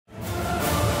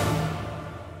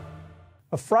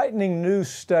A frightening new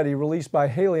study released by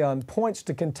Heliyon points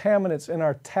to contaminants in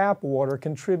our tap water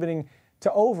contributing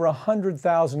to over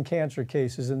 100,000 cancer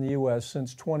cases in the U.S.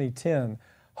 since 2010.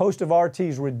 Host of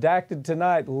RT's Redacted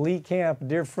Tonight, Lee Camp,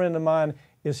 dear friend of mine,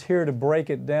 is here to break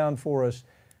it down for us.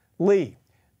 Lee,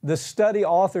 the study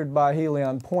authored by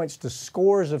Heliyon points to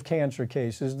scores of cancer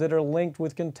cases that are linked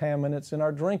with contaminants in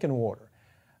our drinking water.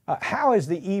 How has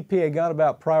the EPA gone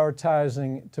about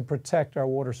prioritizing to protect our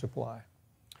water supply?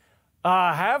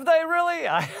 Have they really?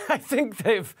 I think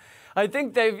they've,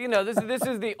 you know, this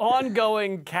is the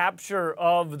ongoing capture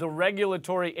of the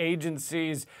regulatory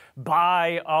agencies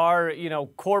by our, you know,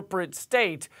 corporate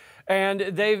state. And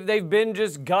they've been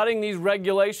just gutting these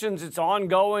regulations. It's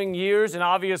ongoing years, and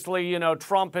obviously, you know,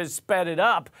 Trump has sped it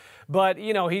up. But,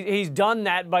 you know, he's done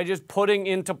that by just putting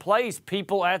into place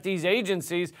people at these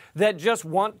agencies that just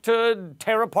want to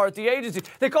tear apart the agencies.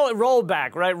 They call it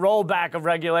rollback, right? Rollback of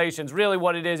regulations. Really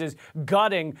what it is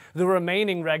gutting the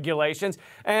remaining regulations.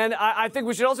 And I think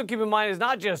we should also keep in mind it's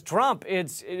not just Trump.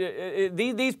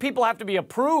 These people have to be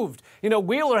approved. You know,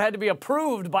 Wheeler had to be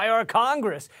approved by our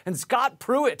Congress, and Scott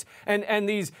Pruitt, and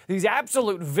these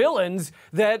absolute villains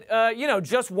that, you know,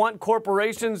 just want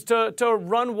corporations to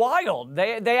run wild.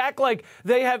 They act like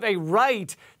they have a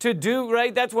right to do,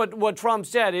 right? That's what Trump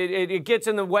said. It gets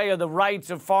in the way of the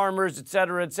rights of farmers, et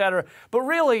cetera, et cetera. But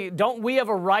really, don't we have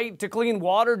a right to clean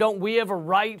water? Don't we have a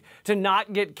right to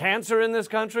not get cancer in this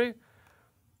country?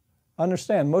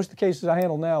 Understand, most of the cases I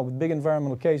handle now with big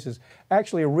environmental cases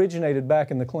actually originated back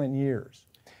in the Clinton years.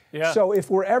 Yeah. So if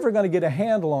we're ever going to get a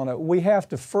handle on it, we have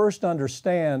to first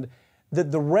understand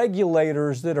that the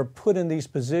regulators that are put in these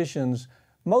positions,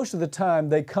 most of the time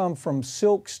they come from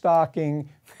silk stocking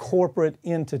corporate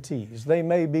entities. They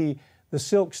may be the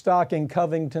silk stocking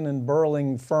Covington and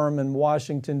Burling firm in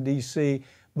Washington, D.C.,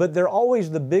 but they're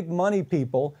always the big money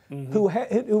people who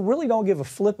really don't give a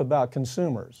flip about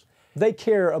consumers. They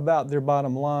care about their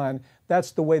bottom line.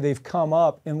 That's the way they've come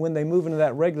up. And when they move into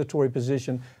that regulatory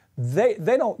position, they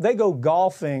go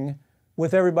golfing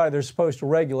with everybody they're supposed to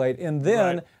regulate, and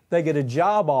then they get a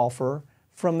job offer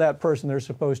from that person they're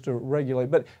supposed to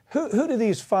regulate. But who do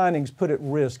these findings put at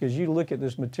risk as you look at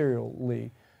this material,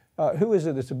 Lee? Who is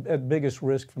it that's at biggest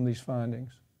risk from these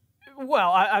findings?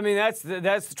 Well, I mean,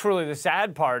 that's truly the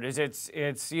sad part. Is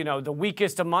it's you know, the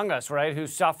weakest among us, right, who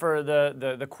suffer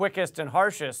the quickest and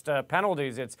harshest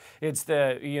penalties. It's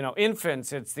the, you know,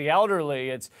 infants. It's the elderly.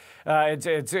 It's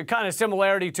a kind of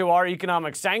similarity to our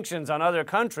economic sanctions on other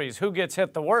countries. Who gets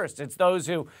hit the worst? It's those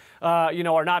who you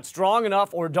know, are not strong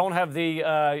enough or don't have the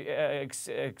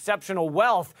exceptional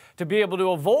wealth to be able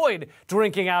to avoid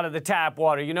drinking out of the tap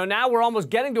water. You know, now we're almost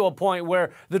getting to a point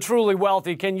where the truly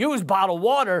wealthy can use bottled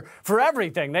water for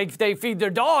everything. They feed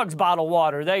their dogs bottled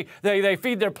water. They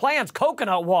feed their plants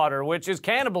coconut water, which is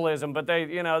cannibalism. But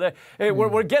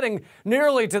we're getting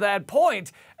nearly to that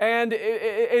point, and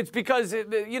it's because,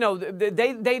 you know,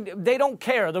 they don't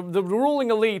care. The ruling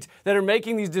elite that are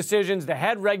making these decisions, the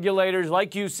head regulators,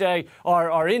 like you say,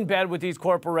 are in bed with these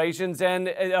corporations, and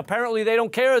apparently they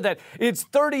don't care that it's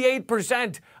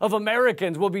 38% of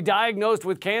Americans will be diagnosed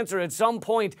with cancer at some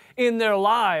point in their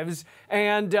lives.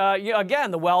 And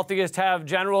again, the wealthiest have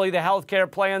generally the health care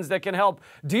plans that can help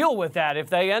deal with that if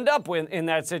they end up in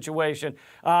that situation.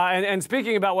 And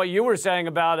speaking about what you were saying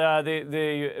about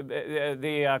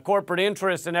the corporate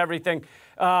interests and everything,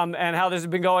 and how this has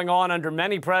been going on under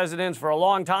many presidents for a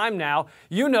long time now,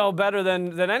 you know better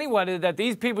than anyone that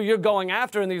these people you're going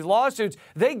after in these lawsuits,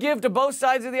 they give to both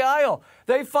sides of the aisle.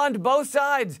 They fund both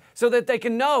sides so that they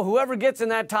can know whoever gets in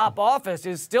that top office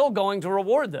is still going to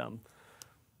reward them.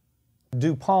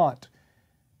 DuPont,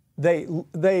 they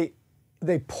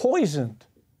poisoned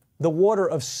the water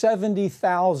of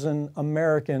 70,000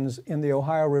 Americans in the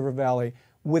Ohio River Valley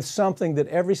with something that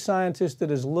every scientist that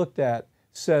has looked at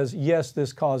says, yes,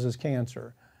 this causes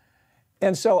cancer.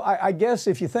 And so I guess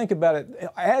if you think about it,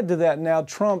 add to that now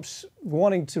Trump's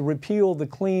wanting to repeal the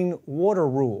clean water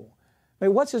rule. I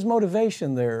mean, what's his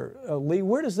motivation there, Lee?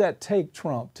 Where does that take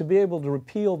Trump to be able to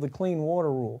repeal the clean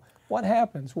water rule? What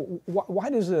happens? Why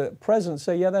does the president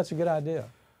say, yeah, that's a good idea?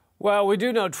 Well, we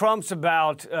do know Trump's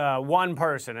about one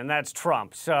person, and that's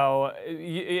Trump. So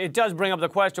it does bring up the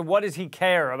question, what does he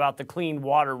care about the clean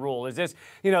water rule? Is this,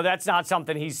 you know, that's not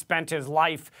something he's spent his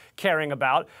life caring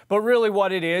about. But really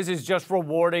what it is just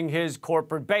rewarding his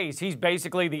corporate base. He's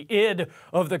basically the id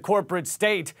of the corporate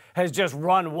state has just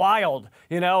run wild.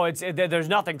 You know, there's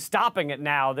nothing stopping it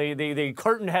now. The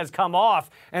curtain has come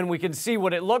off, and we can see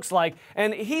what it looks like.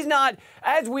 And he's not,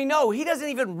 as we know, he doesn't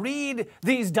even read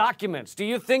these documents. Do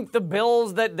you think wrote the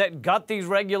bills that gut these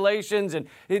regulations? And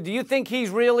do you think he's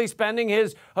really spending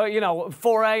his,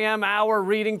 4 a.m. hour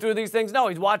reading through these things? No,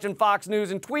 he's watching Fox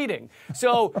News and tweeting.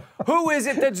 So who is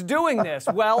it that's doing this?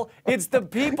 Well, it's the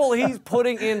people he's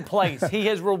putting in place. He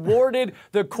has rewarded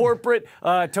the corporate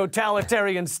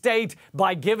totalitarian state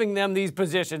by giving them these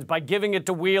positions, by giving it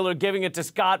to Wheeler, giving it to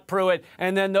Scott Pruitt,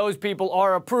 and then those people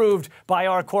are approved by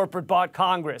our corporate-bought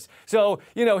Congress. So,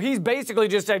 he's basically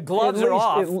just said gloves are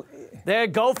off. There,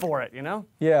 go for it,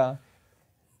 Yeah,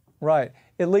 right.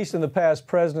 At least in the past,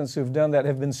 presidents who've done that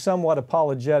have been somewhat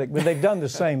apologetic, but they've done the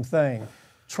same thing.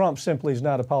 Trump simply is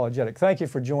not apologetic. Thank you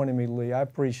for joining me, Lee. I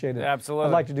appreciate it. Absolutely.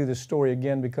 I'd like to do this story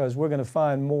again because we're going to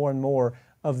find more and more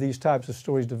of these types of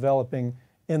stories developing,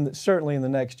 certainly in the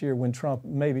next year when Trump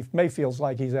may feels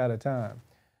like he's out of time.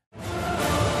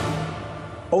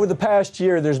 Over the past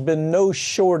year, there's been no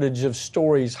shortage of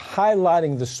stories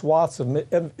highlighting the swaths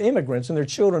of immigrants and their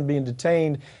children being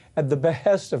detained at the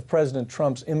behest of President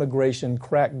Trump's immigration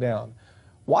crackdown.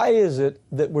 Why is it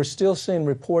that we're still seeing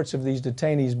reports of these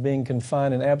detainees being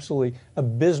confined in absolutely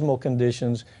abysmal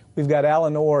conditions? We've got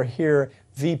Alan Orr here,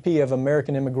 VP of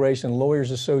American Immigration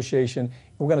Lawyers Association.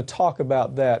 We're going to talk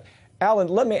about that. Alan,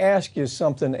 let me ask you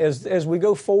something. As we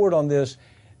go forward on this,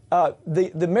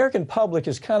 the American public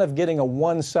is kind of getting a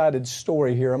one-sided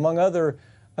story here. Among other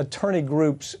attorney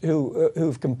groups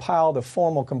who've compiled a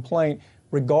formal complaint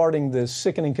regarding the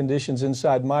sickening conditions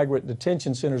inside migrant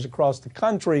detention centers across the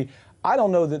country, I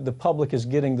don't know that the public is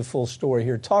getting the full story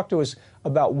here. Talk to us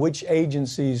about which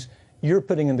agencies you're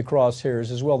putting in the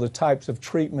crosshairs, as well as the types of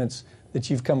treatments that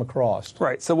you've come across.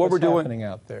 Right. So what we're doing happening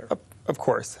out there? Of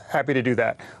course, happy to do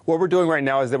that. What we're doing right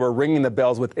now is that we're ringing the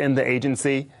bells within the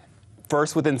agency.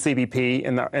 First within CBP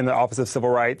in the Office of Civil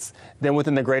Rights, then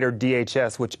within the greater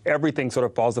DHS, which everything sort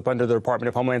of falls up under the Department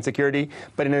of Homeland Security.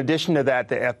 But in addition to that,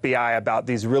 the FBI about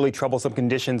these really troublesome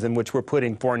conditions in which we're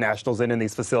putting foreign nationals in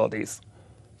these facilities.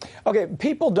 Okay,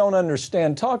 people don't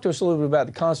understand. Talk to us a little bit about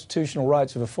the constitutional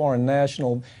rights of a foreign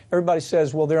national. Everybody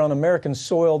says, well, they're on American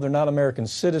soil, they're not American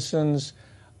citizens.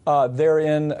 They're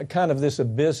in kind of this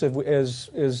abyss,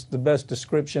 is the best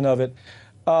description of it.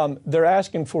 They're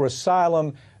asking for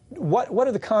asylum. What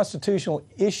are the constitutional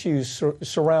issues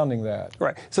surrounding that?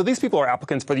 Right. So these people are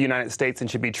applicants for the United States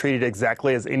and should be treated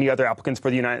exactly as any other applicants for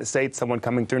the United States, someone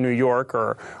coming through New York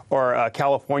or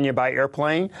California by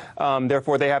airplane.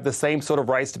 Therefore, they have the same sort of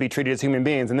rights to be treated as human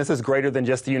beings. And this is greater than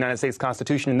just the United States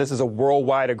Constitution. And this is a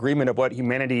worldwide agreement of what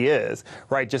humanity is,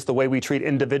 right? Just the way we treat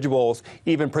individuals,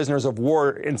 even prisoners of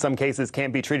war in some cases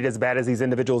can't be treated as bad as these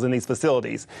individuals in these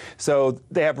facilities. So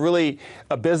they have really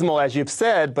abysmal, as you've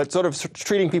said, but sort of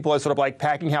treating people as sort of like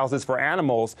packing houses for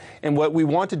animals. And what we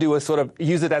want to do is sort of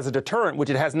use it as a deterrent,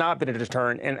 which it has not been a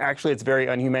deterrent. And actually, it's very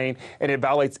inhumane, and it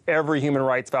violates every human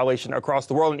rights violation across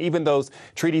the world, and even those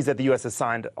treaties that the U.S. has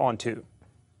signed on to.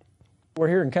 We're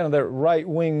hearing kind of that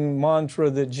right-wing mantra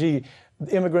that, gee,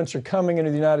 immigrants are coming into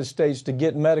the United States to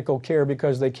get medical care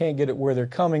because they can't get it where they're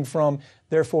coming from.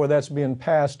 Therefore, that's being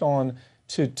passed on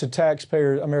to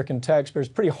taxpayers, American taxpayers.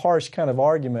 Pretty harsh kind of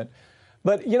argument.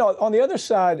 But, on the other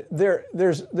side,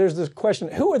 there's this question,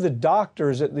 who are the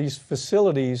doctors at these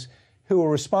facilities who are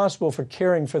responsible for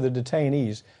caring for the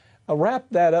detainees? Wrap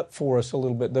that up for us a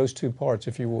little bit, those two parts,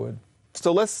 if you would.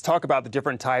 So let's talk about the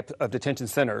different types of detention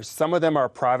centers. Some of them are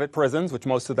private prisons, which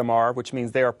most of them are, which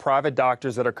means they are private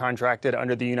doctors that are contracted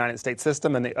under the United States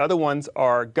system. And the other ones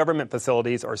are government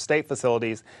facilities or state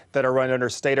facilities that are run under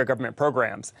state or government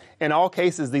programs. In all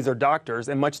cases, these are doctors,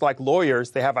 and much like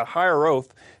lawyers, they have a higher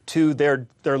oath to their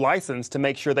license to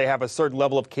make sure they have a certain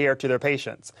level of care to their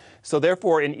patients. So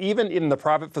therefore, even in the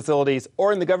private facilities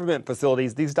or in the government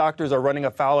facilities, these doctors are running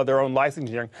afoul of their own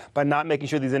licensing by not making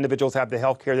sure these individuals have the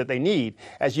health care that they need.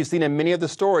 As you've seen in many of the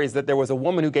stories, that there was a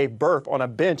woman who gave birth on a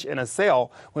bench in a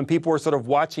cell when people were sort of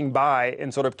watching by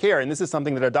and sort of care. And this is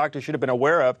something that a doctor should have been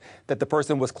aware of, that the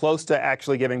person was close to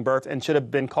actually giving birth and should have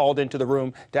been called into the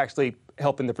room to actually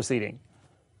help in the proceeding.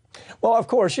 Well, of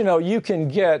course, you can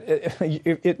get,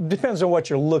 it depends on what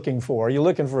you're looking for. Are you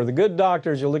looking for the good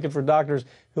doctors? You're looking for doctors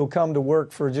who'll come to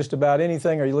work for just about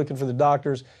anything? Are you looking for the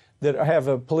doctors that have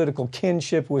a political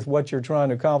kinship with what you're trying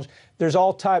to accomplish? There's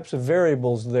all types of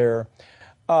variables there.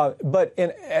 But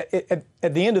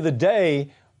at the end of the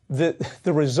day,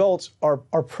 the results are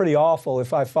pretty awful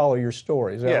if I follow your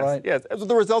story. Is that right? Yes,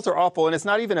 the results are awful, and it's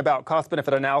not even about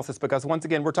cost-benefit analysis because, once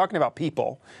again, we're talking about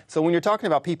people. So when you're talking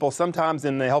about people, sometimes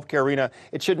in the healthcare arena,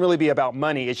 it shouldn't really be about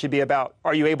money. It should be about,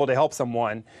 are you able to help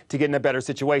someone to get in a better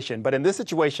situation? But in this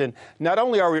situation, not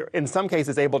only are we, in some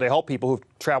cases, able to help people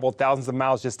who've traveled thousands of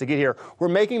miles just to get here, we're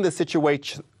making the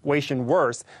situation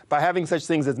worse by having such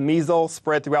things as measles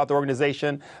spread throughout the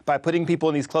organization, by putting people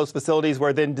in these closed facilities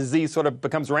where then disease sort of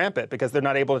becomes rampant because they're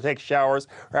not able to take showers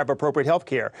or have appropriate health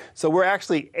care. So we're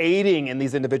actually aiding in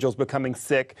these individuals becoming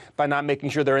sick by not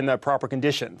making sure they're in the proper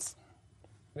conditions.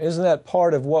 Isn't that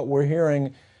part of what we're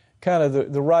hearing kind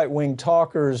of the right-wing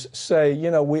talkers say, you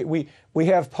know, we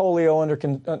have polio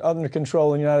under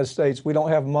control in the United States. We don't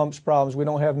have mumps problems. We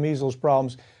don't have measles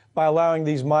problems. By allowing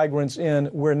these migrants in,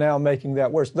 we're now making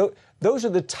that worse. Those are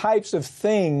the types of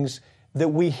things that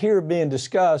we hear being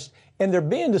discussed, and they're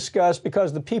being discussed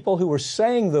because the people who are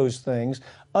saying those things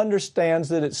understands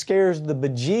that it scares the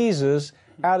bejesus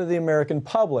out of the American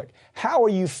public. How are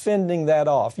you fending that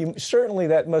off? Certainly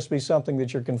that must be something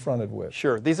that you're confronted with.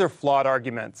 Sure. These are flawed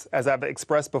arguments. As I've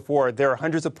expressed before, there are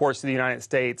hundreds of ports to the United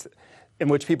States in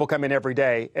which people come in every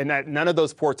day, and at none of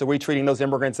those ports are we treating those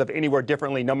immigrants of anywhere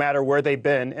differently, no matter where they've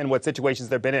been and what situations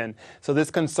they've been in. So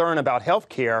this concern about health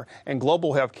care and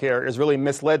global health care is really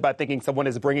misled by thinking someone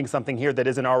is bringing something here that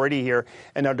isn't already here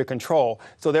and under control.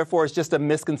 So therefore, it's just a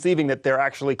misconceiving that they're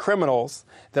actually criminals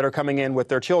that are coming in with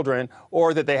their children,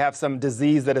 or that they have some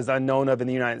disease that is unknown of in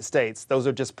the United States. Those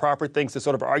are just proper things to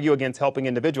sort of argue against helping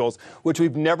individuals, which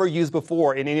we've never used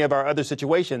before in any of our other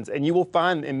situations. And you will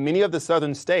find in many of the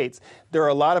southern states, there are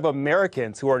a lot of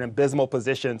Americans who are in abysmal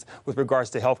positions with regards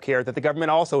to health care that the government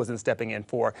also isn't stepping in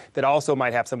for, that also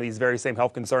might have some of these very same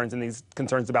health concerns and these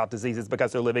concerns about diseases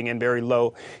because they're living in very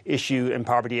low issue and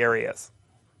poverty areas.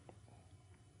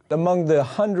 Among the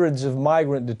hundreds of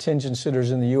migrant detention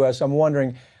centers in the U.S., I'm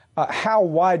wondering how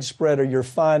widespread are your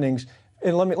findings?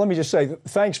 And let me just say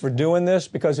thanks for doing this,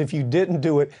 because if you didn't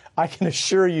do it, I can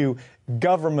assure you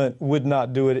government would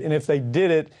not do it. And if they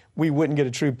did it, we wouldn't get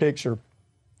a true picture.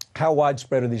 How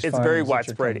widespread are these findings? It's very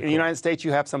widespread. In the United States,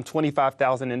 you have some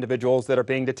 25,000 individuals that are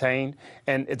being detained,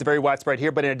 and it's very widespread here.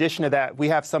 But in addition to that, we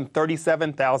have some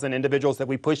 37,000 individuals that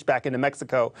we pushed back into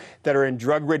Mexico that are in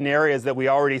drug-ridden areas that we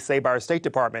already say by our State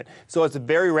Department. So it's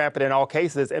very rampant in all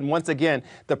cases. And once again,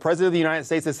 the President of the United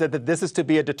States has said that this is to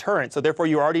be a deterrent. So therefore,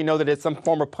 you already know that it's some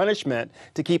form of punishment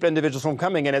to keep individuals from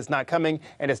coming, and it's not coming,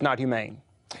 and it's not humane.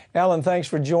 Alan, thanks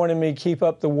for joining me. Keep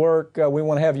up the work. We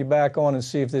want to have you back on and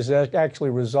see if this actually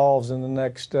resolves in the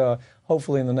next,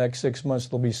 hopefully in the next 6 months,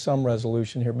 there'll be some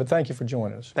resolution here. But thank you for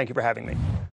joining us. Thank you for having me.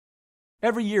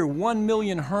 Every year, 1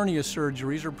 million hernia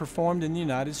surgeries are performed in the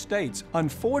United States.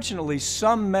 Unfortunately,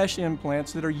 some mesh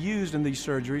implants that are used in these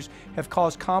surgeries have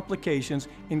caused complications,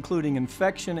 including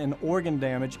infection and organ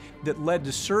damage that led to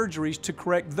surgeries to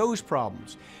correct those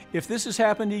problems. If this has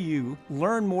happened to you,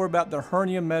 learn more about the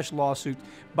hernia mesh lawsuit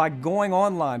by going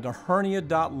online to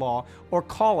hernia.law or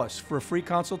call us for a free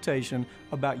consultation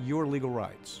about your legal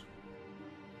rights.